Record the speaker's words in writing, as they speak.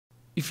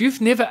If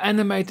you've never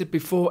animated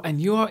before and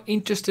you are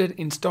interested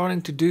in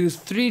starting to do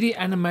 3D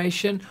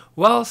animation,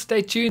 well,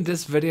 stay tuned,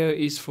 this video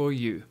is for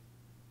you.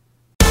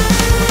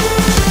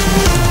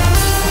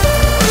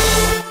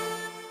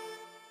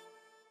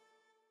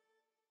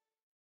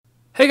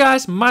 Hey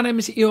guys, my name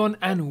is Eon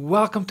and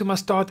welcome to my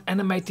Start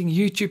Animating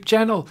YouTube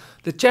channel.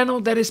 The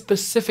channel that is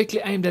specifically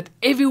aimed at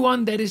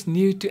everyone that is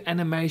new to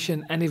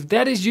animation. And if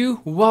that is you,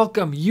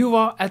 welcome, you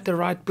are at the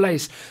right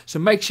place. So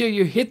make sure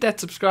you hit that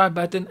subscribe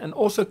button and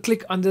also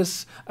click on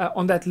this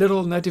on that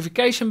little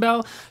notification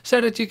bell so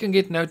that you can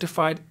get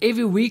notified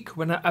every week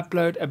when I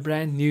upload a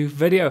brand new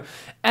video.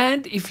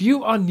 And if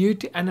you are new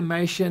to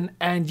animation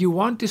and you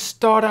want to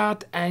start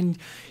out and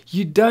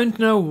you don't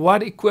know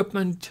what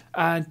equipment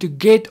to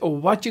get or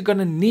what you're going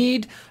to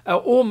need,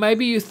 or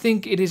maybe you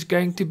think it is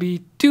going to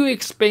be too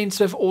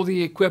expensive, all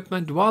the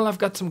equipment, well, I've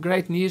got some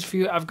great news for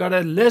you. I've got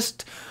a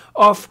list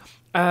of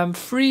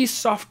free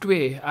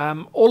software.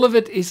 All of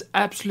it is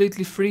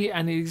absolutely free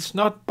and it is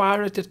not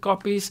pirated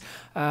copies.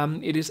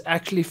 It is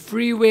actually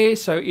freeware,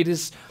 so it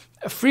is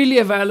freely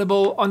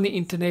available on the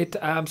internet.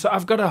 So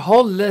I've got a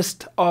whole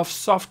list of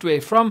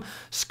software, from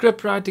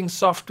script writing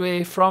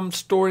software, from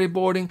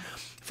storyboarding,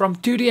 from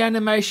 2D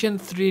animation,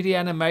 3D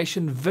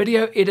animation,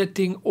 video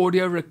editing,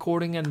 audio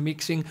recording and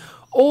mixing,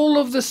 all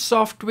of the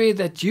software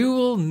that you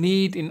will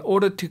need in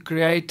order to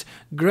create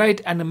great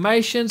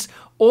animations.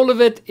 All of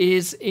it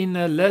is in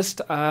a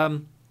list.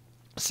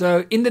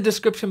 So in the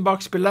description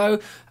box below,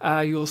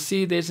 you'll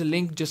see there's a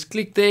link. Just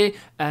click there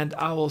and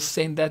I will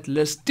send that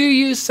list to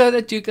you so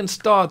that you can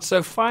start.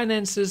 So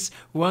finances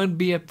won't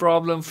be a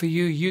problem for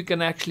you. You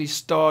can actually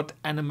start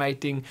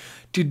animating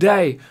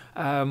today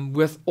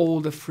with all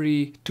the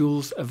free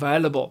tools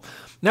available.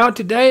 Now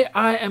today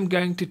I am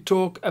going to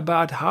talk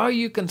about how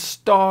you can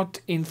start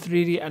in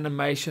 3D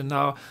animation.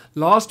 Now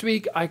last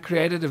week I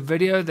created a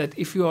video that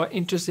if you are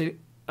interested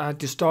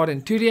to start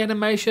in 2D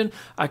animation,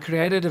 I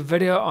created a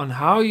video on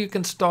how you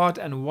can start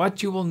and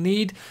what you will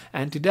need,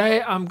 and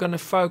today I'm going to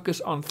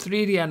focus on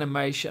 3D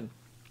animation,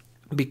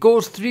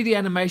 because 3D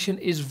animation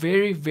is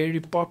very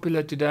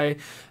popular today,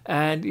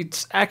 and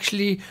it's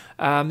actually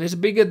there's a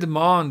bigger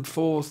demand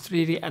for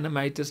 3D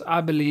animators, I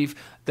believe,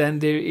 than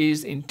there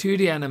is in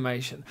 2D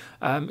animation.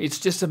 It's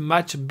just a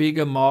much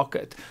bigger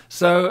market.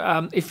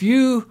 So if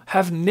you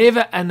have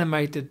never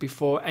animated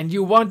before and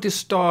you want to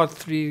start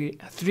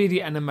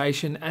 3D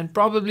animation and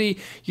probably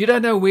you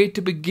don't know where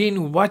to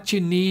begin, what you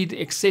need,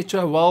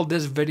 etc., well,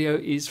 this video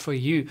is for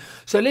you.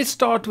 So let's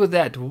start with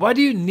that. What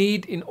do you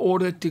need in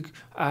order to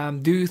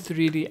do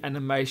 3D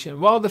animation?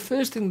 Well, the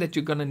first thing that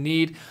you're going to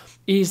need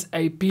is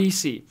a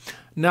PC.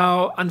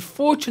 Now,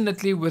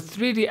 unfortunately, with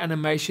 3D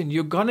animation,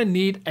 you're going to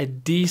need a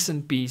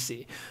decent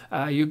PC.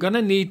 You're going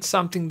to need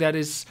something that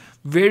is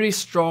very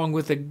strong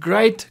with a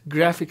great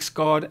graphics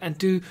card, and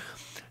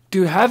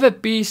to have a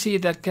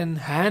PC that can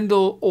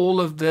handle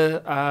all of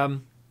the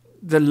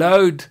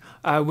load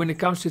when it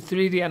comes to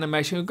 3D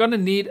animation, you're going to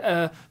need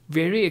a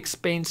very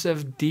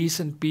expensive,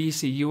 decent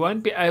PC. You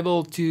won't be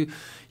able to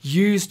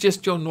use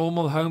just your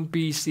normal home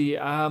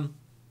PC.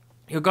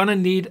 You're going to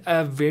need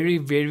a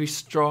very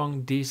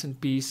strong, decent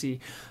PC.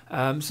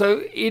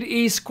 So it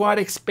is quite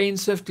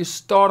expensive to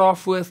start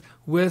off with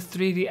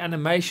 3D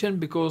animation,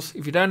 because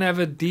if you don't have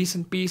a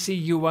decent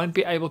PC, you won't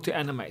be able to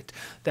animate.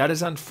 That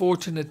is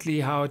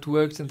unfortunately how it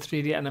works in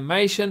 3D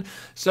animation.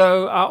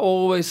 So I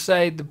always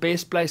say the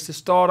best place to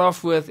start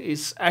off with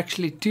is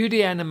actually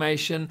 2D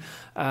animation.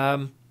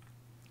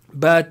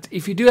 But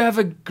if you do have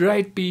a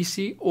great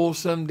PC,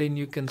 awesome, then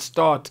you can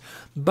start.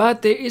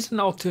 But there is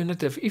an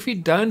alternative. If you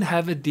don't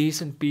have a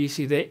decent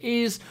PC, there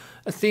is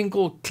a thing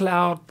called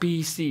cloud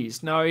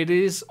PCs. Now, it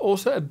is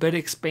also a bit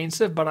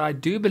expensive, but I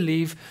do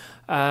believe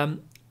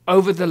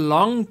over the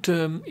long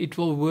term, it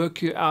will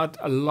work you out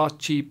a lot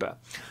cheaper.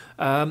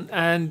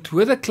 And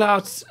with a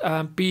cloud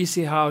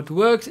PC, how it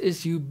works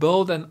is you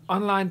build an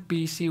online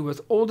PC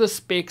with all the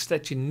specs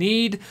that you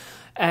need,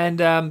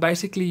 and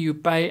basically you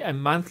pay a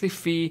monthly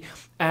fee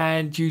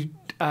and you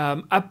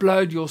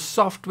upload your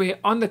software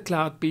on the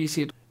cloud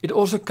PC. It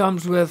also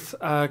comes with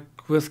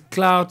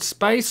cloud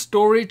space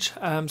storage,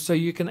 so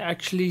you can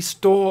actually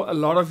store a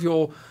lot of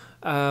your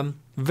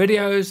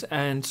videos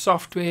and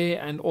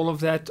software and all of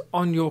that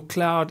on your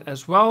cloud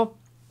as well.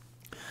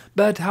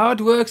 But how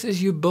it works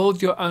is you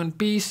build your own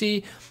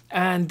PC,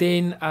 and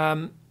then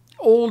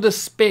all the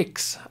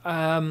specs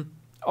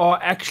are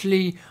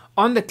actually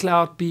on the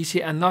cloud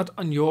PC and not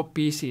on your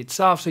PC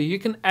itself. So you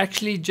can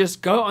actually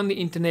just go on the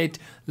internet,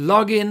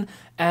 log in,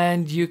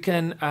 and you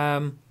can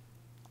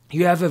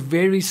you have a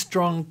very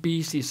strong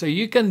PC. So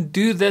you can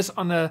do this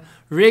on a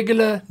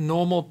regular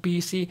normal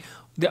PC.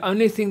 The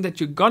only thing that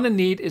you're gonna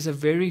need is a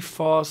very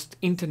fast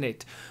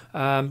internet,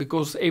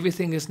 because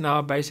everything is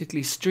now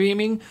basically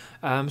streaming.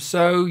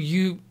 So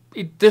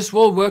this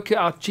will work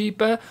out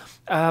cheaper.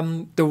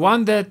 The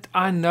one that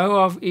I know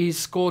of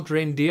is called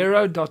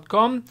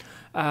Rendero.com.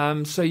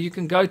 So you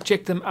can go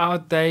check them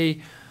out.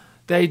 They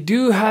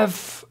do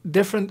have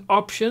different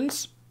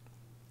options.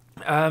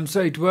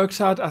 So it works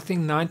out, I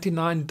think,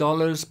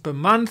 $99 per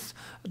month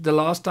the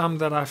last time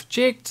that I've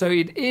checked. So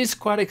it is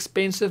quite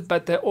expensive,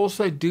 but they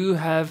also do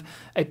have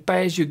a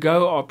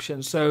pay-as-you-go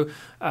option. So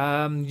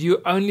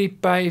you only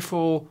pay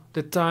for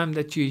the time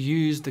that you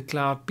use the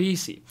cloud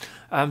PC.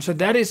 So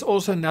that is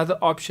also another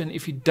option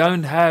if you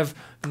don't have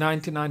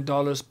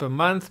 $99 per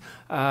month.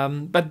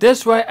 But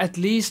this way, at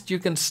least you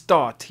can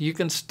start. You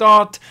can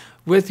start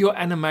with your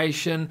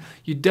animation.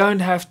 You don't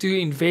have to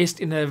invest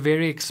in a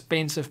very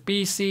expensive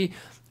PC.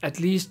 At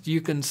least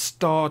you can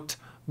start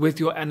with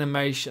your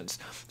animations.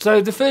 So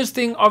the first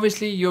thing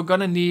obviously you're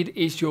gonna need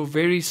is your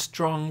very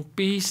strong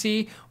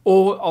PC,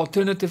 or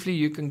alternatively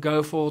you can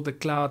go for the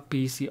cloud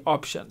PC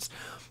options.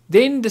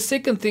 Then the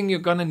second thing you're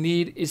gonna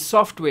need is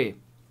software.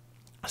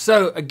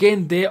 So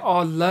again, there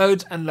are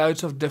loads and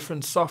loads of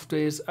different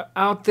softwares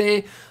out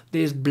there.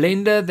 There's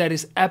Blender that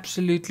is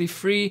absolutely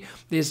free.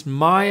 There's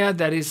Maya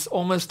that is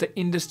almost the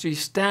industry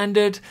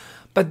standard.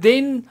 But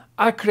then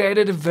I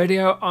created a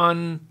video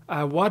on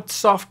what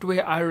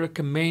software I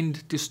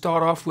recommend to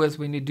start off with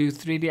when you do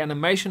 3D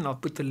animation. I'll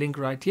put the link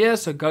right here,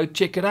 so go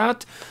check it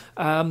out.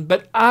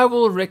 But I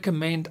will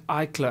recommend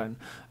iClone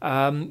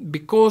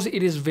because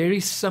it is very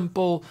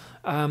simple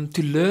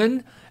to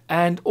learn,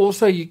 and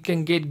also you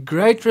can get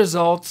great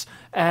results,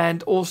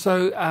 and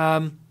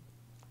also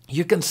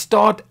you can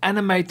start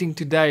animating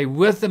today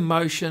with the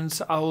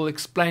motions. I will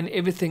explain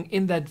everything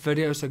in that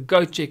video, so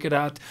go check it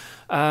out.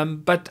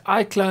 But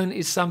iClone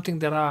is something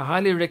that I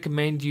highly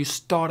recommend you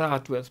start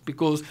out with,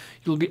 because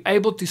you'll be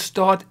able to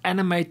start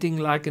animating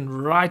like in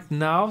right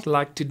now,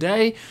 like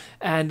today,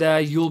 and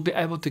you'll be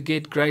able to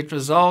get great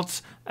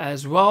results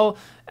as well.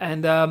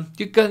 And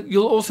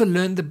you'll also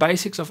learn the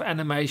basics of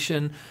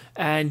animation,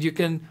 and you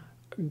can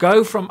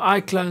go from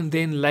iClone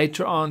then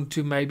later on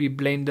to maybe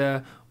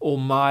Blender or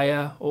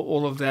Maya or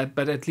all of that,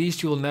 but at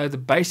least you'll know the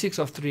basics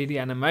of 3D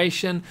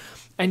animation,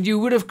 and you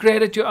would have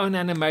created your own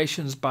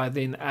animations by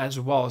then as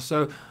well.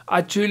 So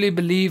I truly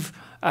believe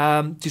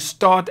to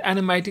start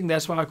animating,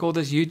 that's why I call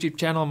this YouTube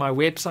channel my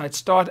website,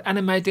 Start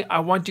Animating. I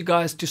want you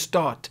guys to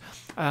start.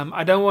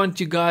 I don't want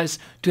you guys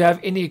to have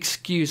any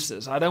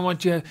excuses. I don't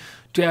want you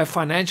to have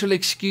financial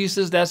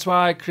excuses. That's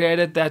why I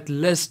created that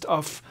list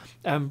of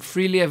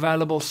freely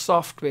available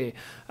software.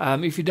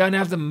 If you don't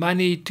have the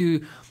money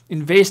to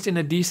invest in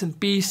a decent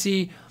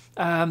PC,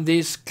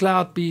 there's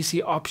cloud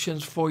PC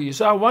options for you.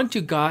 So I want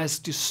you guys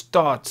to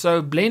start.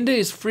 So Blender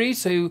is free,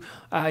 so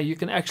you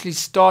can actually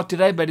start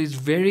today, but it's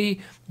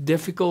very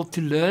difficult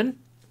to learn.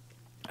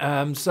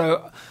 It's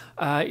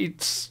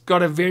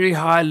got a very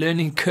high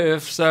learning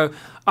curve. So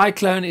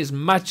iClone is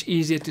much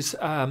easier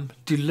to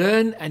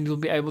learn, and you'll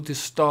be able to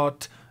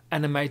start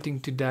animating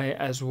today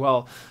as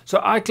well. So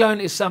iClone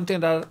is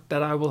something that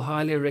I will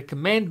highly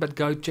recommend, but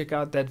go check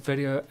out that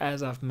video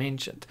as I've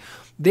mentioned.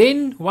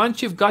 Then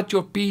once you've got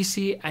your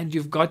PC and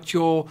you've got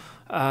your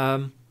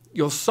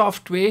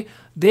software,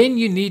 then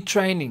you need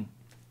training.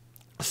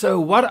 So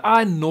what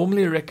I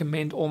normally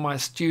recommend all my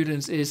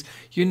students is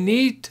you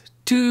need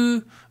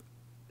two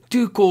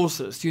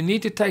courses. You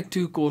need to take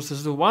two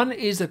courses. The one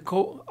is an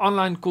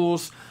online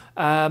course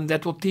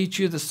that will teach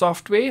you the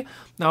software.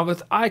 Now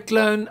with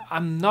iClone,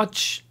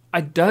 I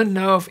don't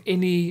know of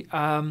any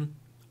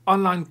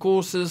online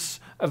courses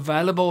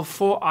available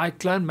for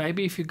iClone.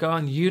 Maybe if you go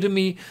on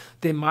Udemy,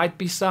 there might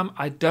be some.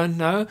 I don't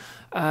know.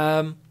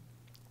 I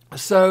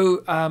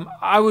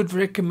would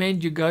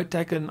recommend you go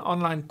take an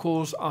online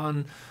course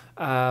on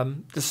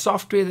the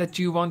software that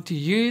you want to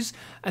use,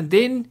 and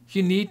then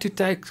you need to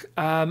take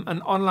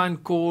an online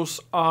course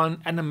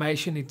on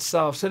animation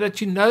itself, so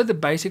that you know the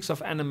basics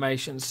of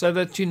animation, so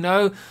that you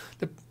know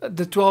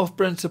the 12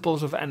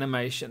 principles of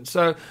animation.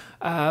 So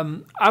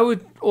I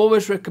would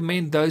always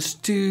recommend those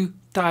two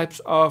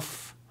types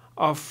of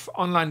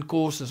online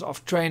courses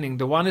of training.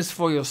 The one is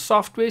for your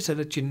software, so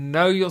that you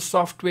know your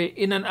software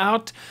in and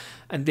out,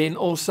 and then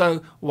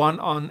also one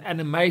on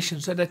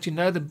animation, so that you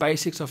know the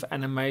basics of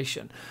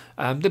animation,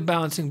 the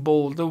bouncing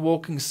ball, the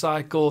walking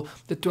cycle,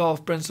 the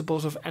 12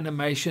 principles of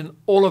animation,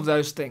 all of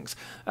those things.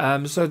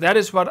 So that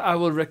is what I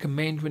will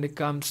recommend when it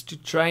comes to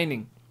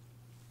training.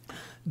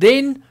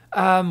 Then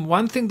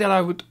one thing that I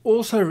would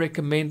also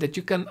recommend that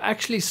you can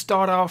actually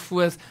start off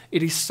with,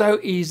 it is so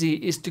easy,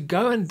 is to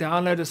go and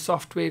download a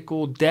software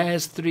called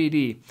Daz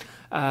 3D.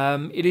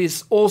 It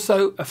is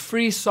also a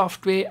free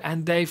software,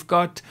 and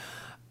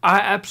I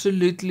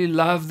absolutely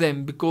love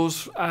them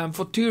because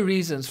for two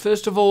reasons.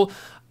 First of all,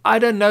 I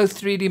don't know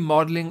 3D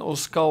modeling or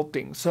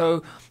sculpting.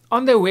 So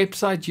on their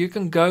website, you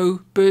can go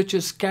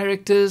purchase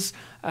characters,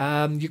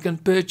 you can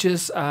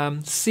purchase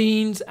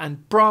scenes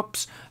and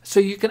props.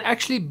 So you can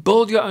actually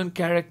build your own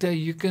character.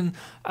 You can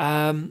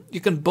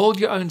build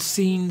your own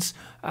scenes.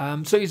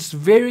 So it's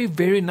very,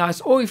 very nice.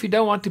 Or if you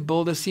don't want to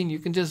build a scene, you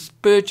can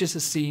just purchase a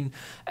scene.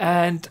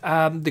 And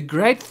the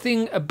great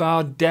thing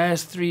about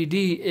Daz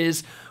 3D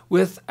is,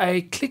 with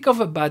a click of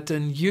a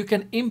button, you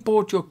can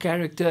import your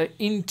character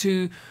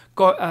into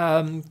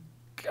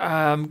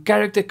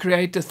Character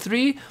Creator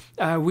 3,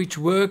 which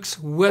works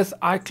with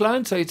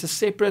iClone. So it's a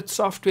separate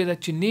software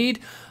that you need.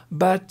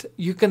 but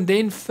you can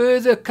then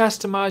further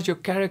customize your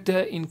character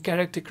in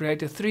Character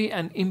Creator 3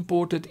 and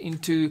import it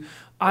into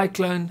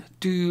iClone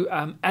to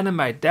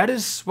animate. That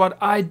is what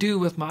I do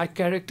with my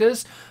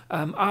characters.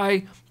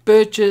 I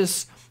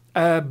purchase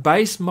a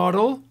base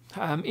model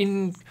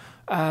in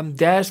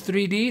Dash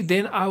 3D,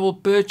 then I will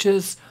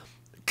purchase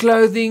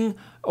clothing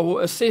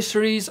or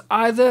accessories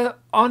either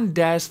on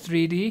Dash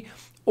 3D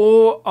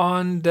or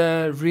on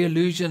the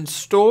Reallusion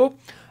store,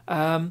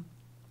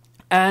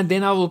 and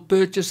then I will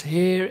purchase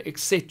hair,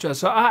 etc.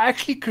 So I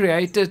actually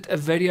created a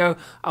video,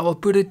 I will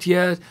put it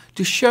here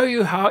to show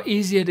you how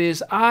easy it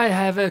is. I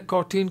have a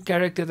cartoon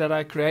character that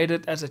I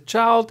created as a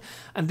child,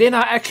 and then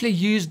I actually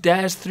used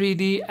Dash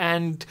 3D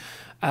and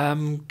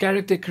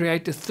Character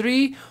Creator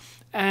 3,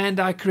 and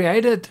I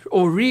created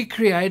or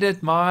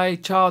recreated my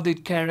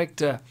childhood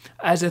character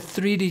as a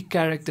 3D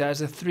character,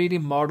 as a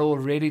 3D model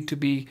ready to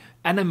be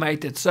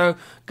animated. So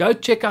go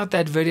check out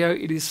that video,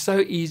 it is so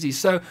easy.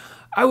 So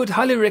I would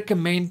highly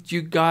recommend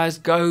you guys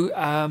go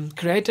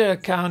create an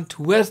account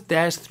with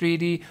Dash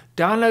 3D,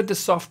 download the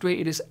software.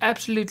 It is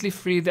absolutely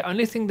free. The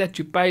only thing that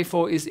you pay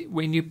for is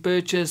when you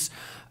purchase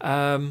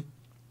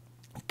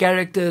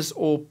characters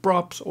or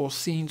props or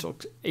scenes or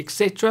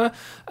etc.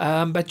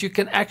 But you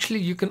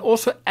can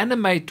also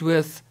animate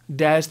with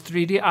Dash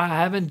 3D. I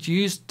haven't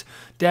used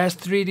Dash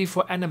 3D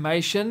for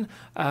animation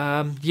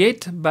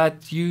yet,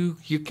 but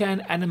you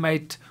can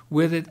animate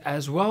with it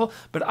as well.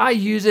 But I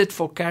use it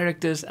for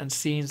characters and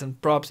scenes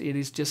and props. It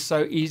is just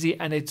so easy,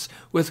 and it's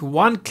with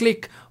one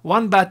click,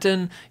 one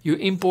button, you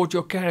import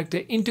your character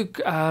into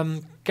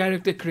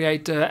Character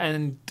Creator,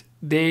 and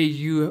there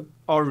you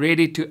are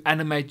ready to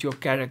animate your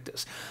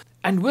characters.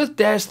 And with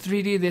Dash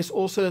 3D, there's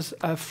also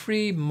a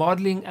free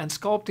modeling and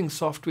sculpting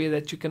software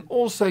that you can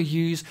also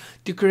use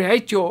to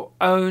create your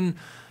own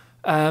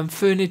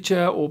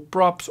furniture or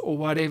props or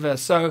whatever.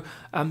 So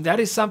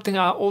that is something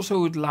I also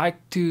would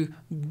like to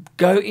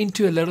go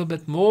into a little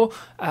bit more.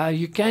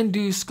 You can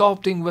do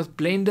sculpting with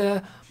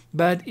Blender,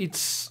 but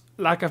it's,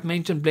 like I've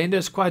mentioned, Blender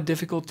is quite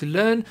difficult to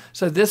learn.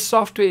 So this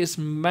software is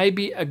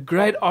maybe a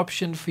great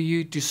option for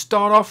you to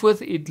start off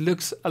with. It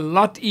looks a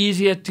lot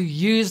easier to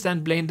use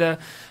than Blender,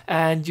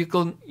 and you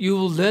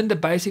will learn the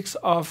basics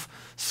of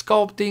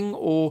sculpting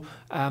or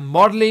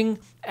modeling,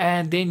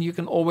 and then you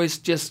can always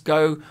just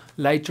go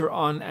later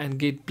on and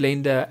get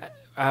Blender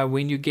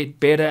when you get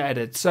better at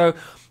it. So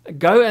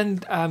go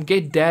and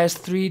get Dash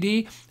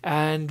 3D,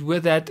 and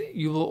with that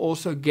you will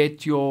also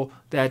get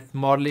that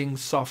modeling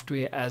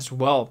software as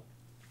well.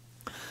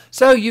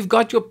 So you've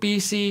got your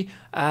PC,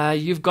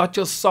 you've got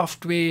your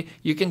software,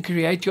 you can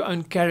create your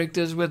own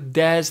characters with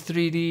Dash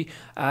 3D,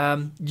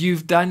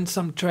 you've done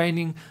some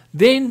training.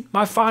 Then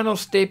my final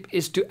step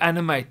is to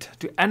animate.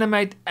 To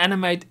animate,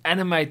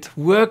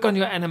 work on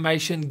your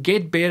animation,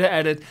 get better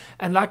at it.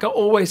 And like I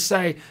always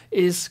say,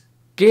 is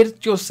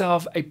get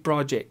yourself a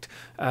project.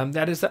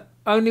 That is the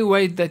only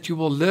way that you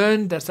will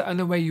learn, that's the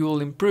only way you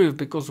will improve,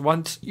 because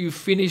once you've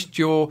finished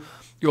your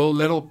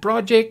little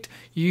project,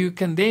 you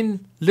can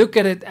then look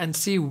at it and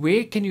see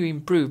where can you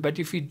improve. But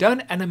if you don't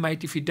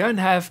animate, if you don't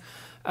have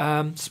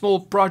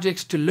small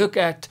projects to look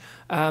at,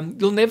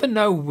 you'll never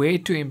know where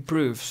to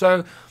improve.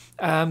 So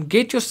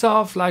get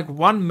yourself like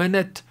 1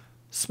 minute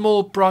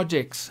small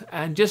projects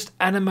and just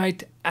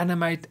animate,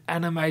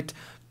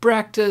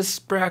 practice,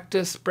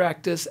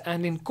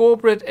 and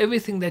incorporate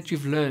everything that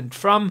you've learned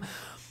from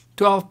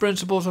 12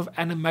 principles of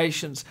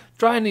animations.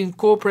 Try and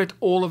incorporate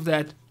all of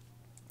that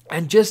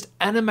and just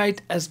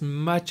animate as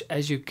much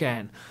as you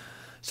can.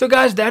 So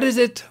guys, that is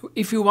it.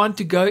 If you want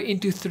to go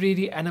into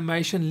 3D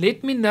animation,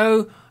 let me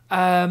know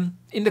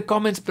in the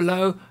comments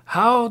below,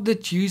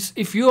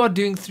 if you are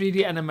doing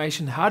 3D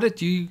animation, how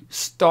did you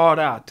start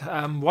out?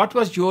 What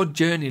was your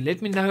journey?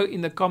 Let me know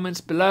in the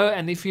comments below,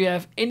 and if you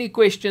have any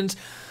questions,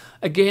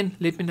 again,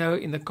 let me know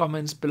in the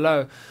comments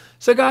below.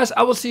 So guys,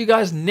 I will see you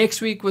guys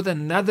next week with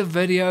another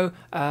video.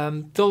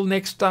 Till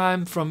next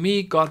time, from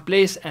me, God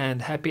bless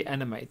and happy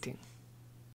animating.